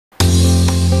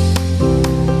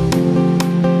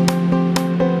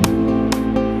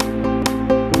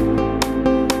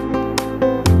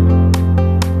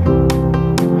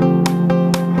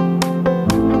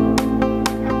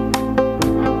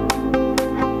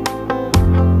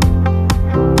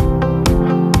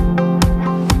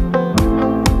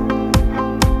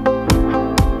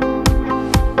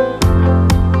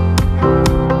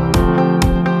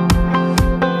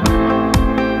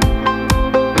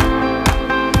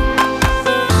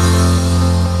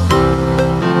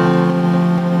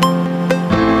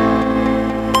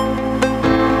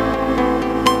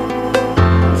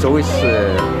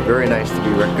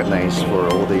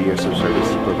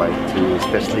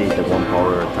especially the Guam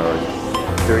Power Authority.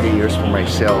 30 years for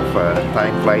myself.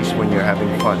 Time flies when you're having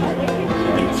fun.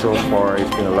 And so far, it's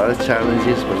been a lot of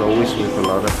challenges, but always with a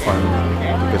lot of fun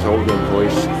because all the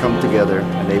employees come together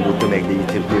and able to make the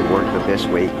utility work the best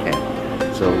way it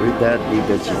can. So with that, leave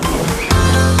the GPA.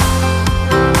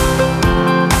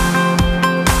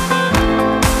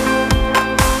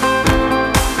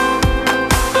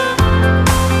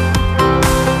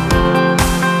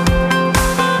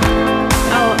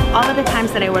 The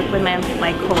times that I work with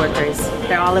my coworkers,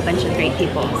 they're all a bunch of great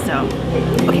people. So,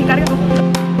 okay, gotta go.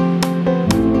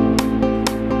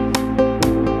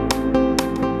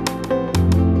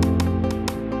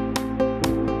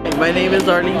 My name is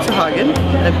Arlene Sahagan.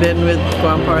 I've been with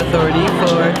Guam Power Authority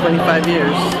for 25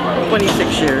 years,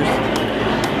 26 years.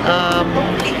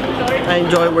 I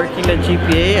enjoy working at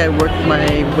GPA. I worked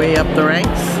my way up the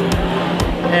ranks,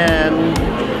 and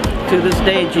to this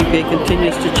day, GPA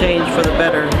continues to change for the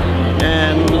better,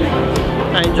 and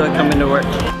I enjoy coming to work.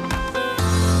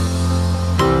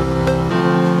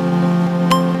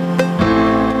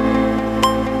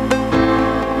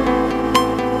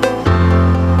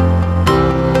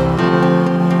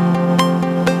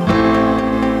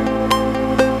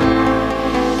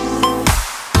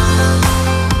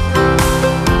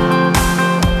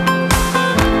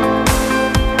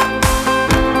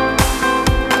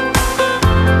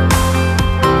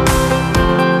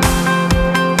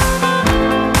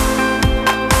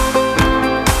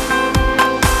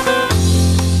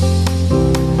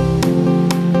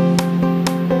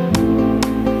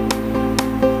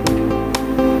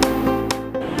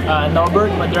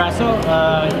 Norbert Madraso,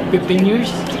 15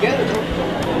 years.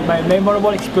 My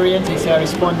memorable experience is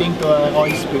responding to an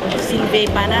oil spill. Silve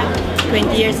Pana,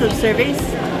 20 years of service.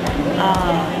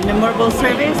 Memorable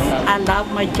service. I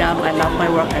love my job, I love my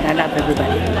work, and I love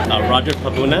everybody. Roger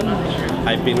Pabunan.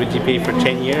 I've been with GPA for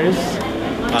 10 years.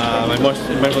 My most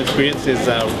memorable experience is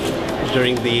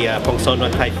during the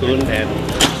Pongsono typhoon and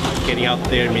getting out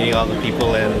there, meeting all the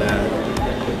people, and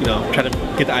you know, trying to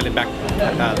get the island back,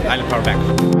 island power back.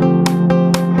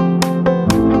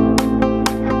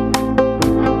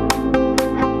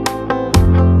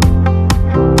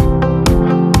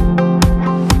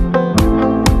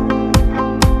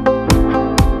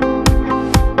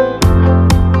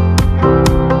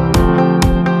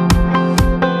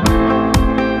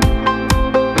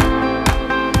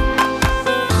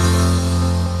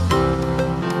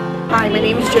 Hi, my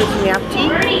name is Josie Yapti,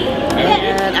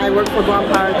 and I work for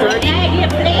Guam Power Authority.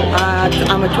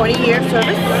 I'm a 20-year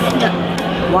service.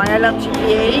 Why I love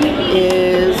GPA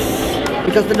is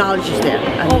because the knowledge is there.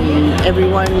 I mean,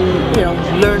 everyone, you know,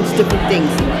 learns different things.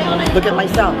 Look at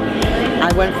myself.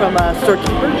 I went from a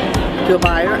storekeeper to a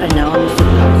buyer, and now I'm a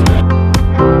supervisor.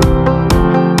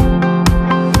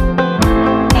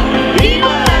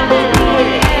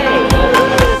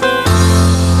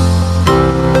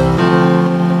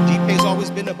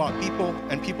 About people,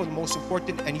 and people are the most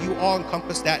important, and you all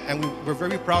encompass that, and we're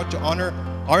very proud to honor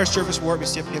our Service Award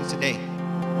recipients today.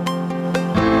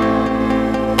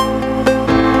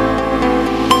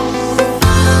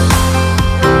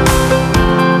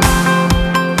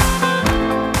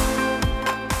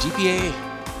 GPA,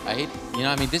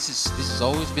 I mean, this has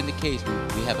always been the case.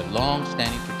 We have a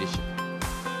long-standing tradition,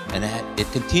 and it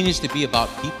continues to be about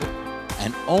people,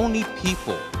 and only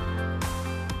people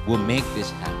will make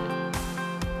this happen.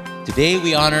 Today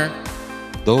we honor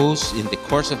those in the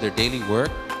course of their daily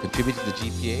work contributing to the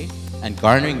GPA and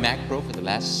garnering MacPro for the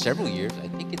last several years. I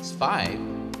think it's 5,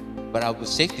 but I would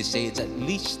safe to say it's at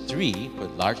least 3 for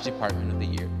the large department of the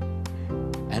year.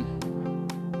 And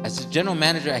as a general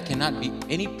manager, I cannot be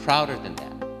any prouder than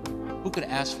that. Who could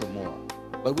ask for more?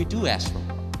 But we do ask for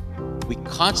more. We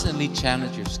constantly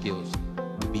challenge your skills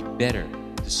to be better,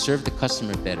 to serve the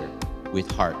customer better with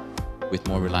heart, with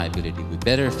more reliability, with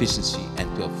better efficiency,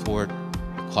 and to afford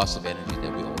the cost of energy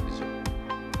that we all deserve.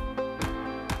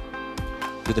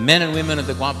 To the men and women of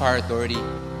the Guam Power Authority,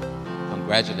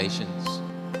 congratulations.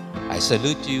 I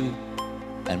salute you,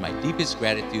 and my deepest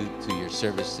gratitude to your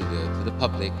service to the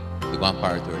public, the Guam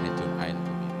Power Authority, and to our island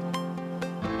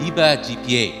community. Viva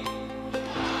GPA!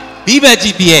 Viva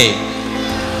GPA!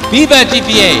 Viva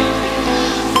GPA!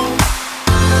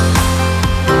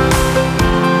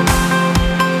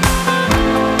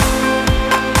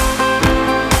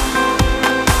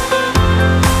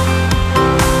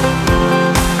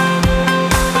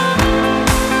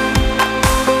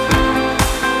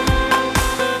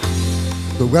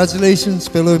 Congratulations,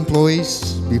 fellow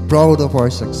employees. Be proud of our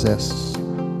success.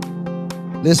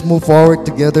 Let's move forward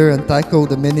together and tackle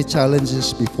the many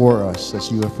challenges before us,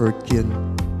 as you have heard Ken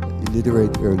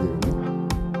reiterate earlier.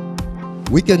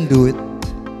 We can do it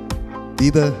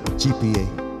Viva GPA.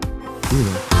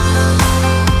 Viva.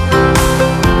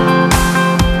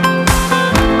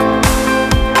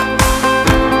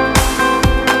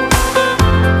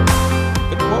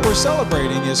 What we're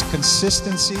celebrating is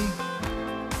consistency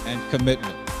and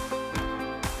commitment.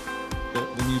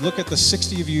 When you look at the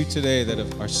 60 of you today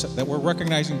that we're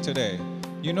recognizing today,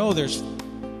 you know there's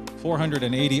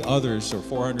 480 others or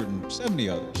 470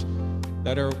 others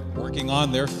that are working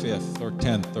on their 5th or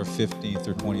 10th or 15th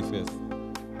or 25th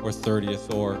or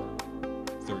 30th or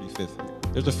 35th year.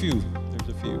 There's a few.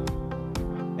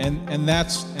 And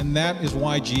that is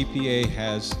why GPA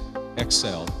has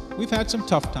excelled. We've had some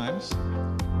tough times,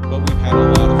 but we've had a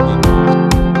lot of good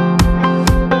times.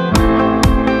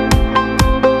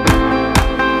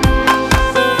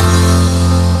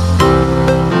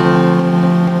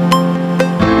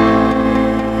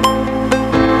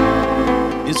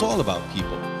 It's all about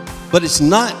people. But it's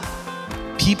not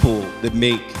people that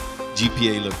make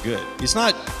GPA look good. It's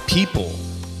not people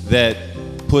that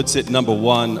puts it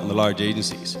 #1 on the large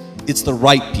agencies. It's the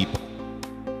right people.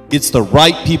 It's the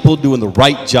right people doing the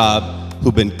right job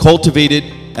who've been cultivated.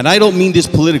 And I don't mean this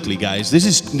politically, guys. This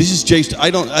is just,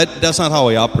 that's not how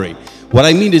I operate. What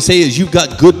I mean to say is you've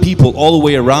got good people all the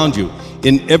way around you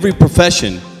in every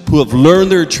profession who have learned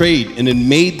their trade and then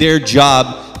made their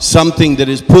job something that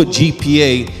has put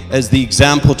GPA as the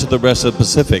example to the rest of the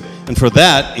Pacific. And for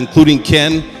that, including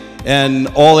Ken and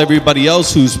everybody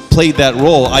else who's played that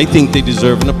role, I think they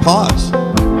deserve an applause.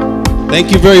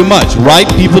 Thank you very much. Right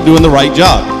people doing the right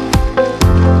job.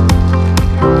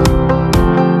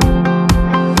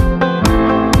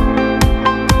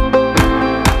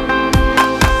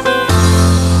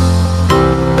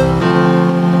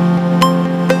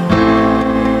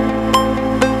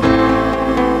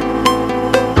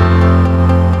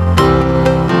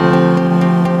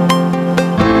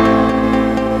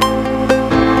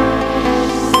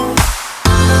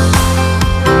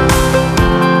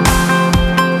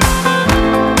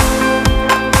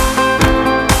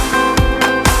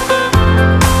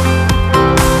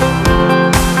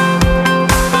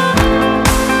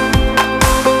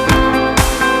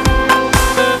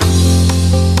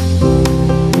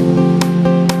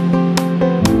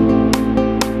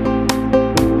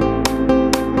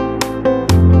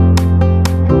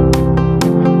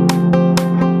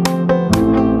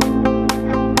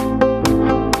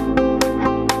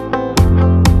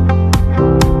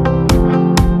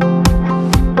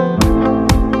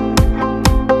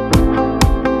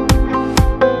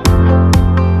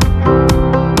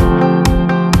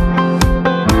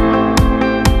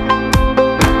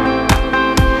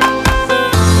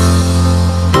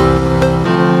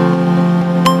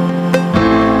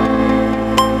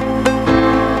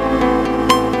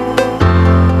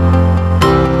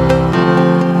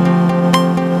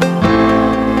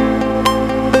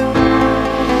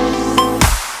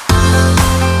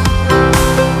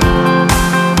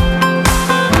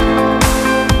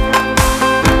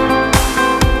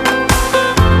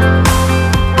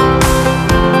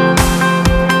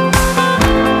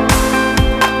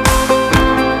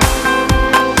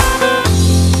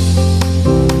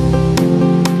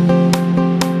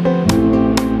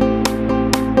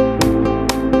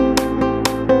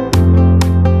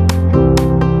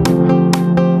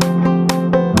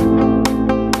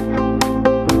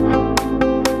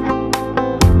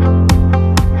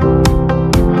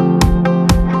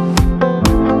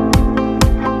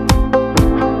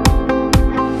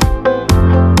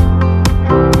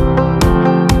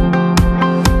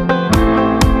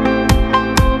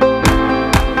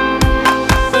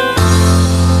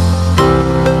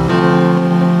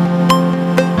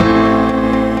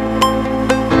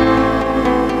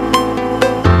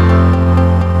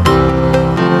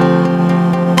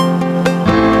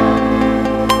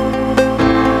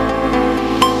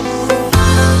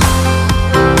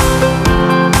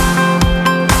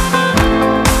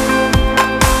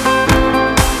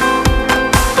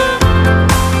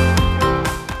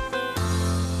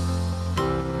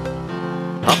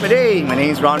 Hey, my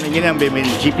name is Ron Ringin. I've been in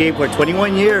GPA for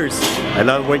 21 years. I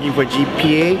love working for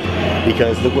GPA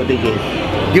because look what they gave.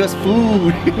 Give us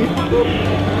food.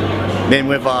 Been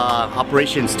with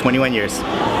operations 21 years.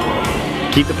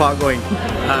 Keep the power going.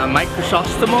 Mike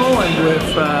Chrysostomo. I'm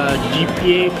with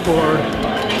GPA for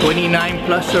 29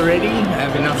 plus already. I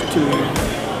have enough to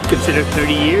consider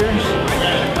 30 years.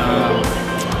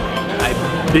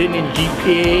 I've been in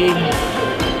GPA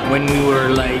when we were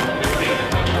like,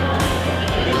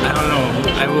 I don't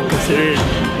know, I will consider it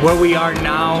where we are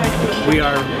now. We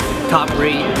are top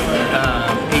rate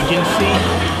agency.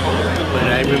 But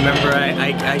I remember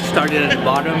I started at the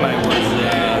bottom. I was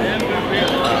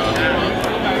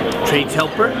trades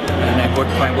helper, and I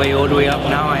worked my way all the way up.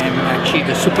 Now I am actually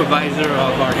the supervisor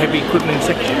of our heavy equipment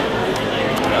section.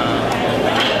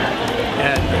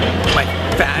 And my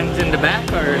fans in the back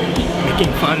are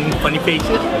making funny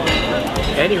faces.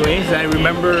 Anyways, I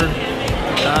remember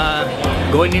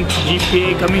going into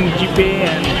GPA, coming to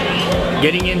GPA, and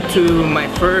getting into my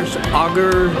first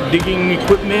auger digging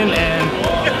equipment, and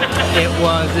it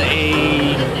was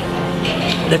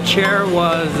the chair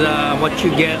was what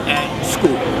you get at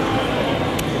school,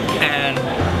 and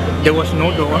there was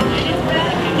no door.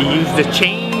 You use the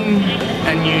chain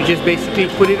and you just basically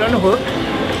put it on a hook,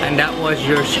 and that was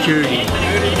your security.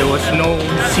 There was no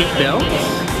seat belts.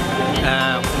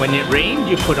 When it rained,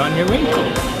 you put on your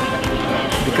raincoat,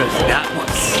 because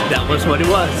that was what it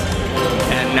was.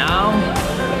 And now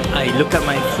I look at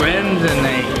my friends and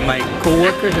my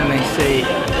co-workers and I say,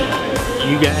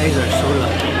 you guys are so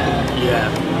lucky. You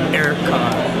have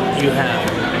aircon, you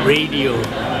have radio,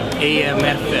 AM,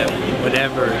 FM,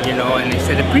 whatever, you know, and I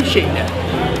said, appreciate that.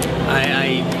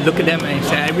 I look at them and I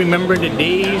say, I remember the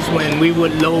days when we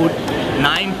would load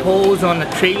 9 poles on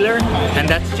a trailer, and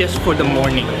that's just for the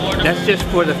morning. That's just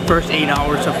for the first 8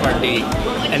 hours of our day.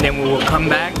 And then we will come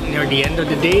back near the end of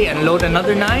the day and load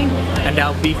another 9, and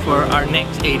that'll be for our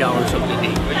next 8 hours of the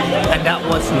day. And that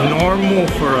was normal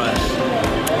for us.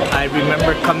 I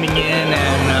remember coming in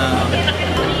and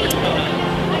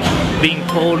being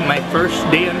told my first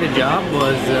day on the job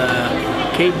was,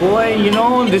 okay boy, you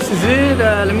know, this is it,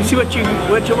 let me see what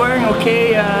you're wearing,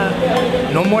 okay,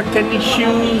 no more tennis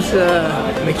shoes,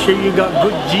 make sure you got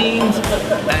good jeans,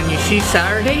 and you see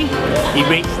Saturday,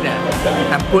 erase that,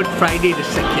 and put Friday the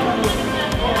 2nd.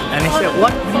 And I said,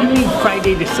 what do you mean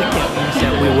Friday the 2nd? And he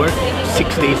said, we work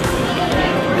 6 days a week.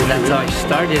 And that's how I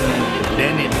started, and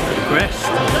then it progressed.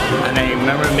 And I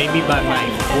remember maybe by my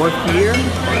 4th year,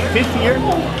 5th year,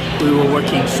 we were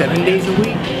working 7 days a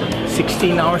week,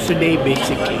 16 hours a day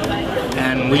basically.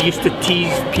 And we used to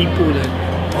tease people that,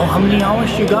 oh, how many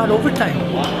hours you got overtime?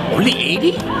 Only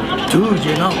 80? Dude,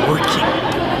 you're not working.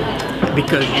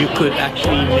 Because you could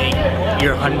actually make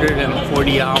your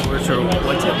 140 hours, or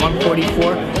what's it,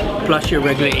 144, plus your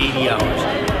regular 80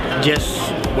 hours, just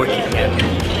working.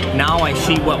 And now I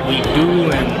see what we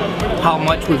do and how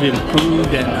much we've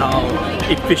improved and how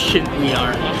efficient we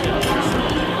are.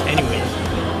 Anyways,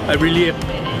 I really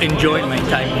enjoyed my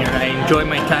time here. I enjoy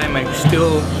my time. I'm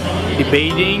still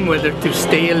debating whether to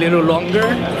stay a little longer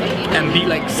and be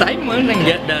like Simon and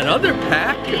get that other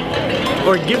pack,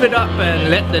 or give it up and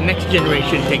let the next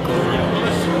generation take over.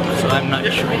 So I'm not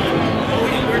sure.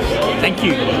 Thank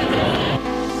you.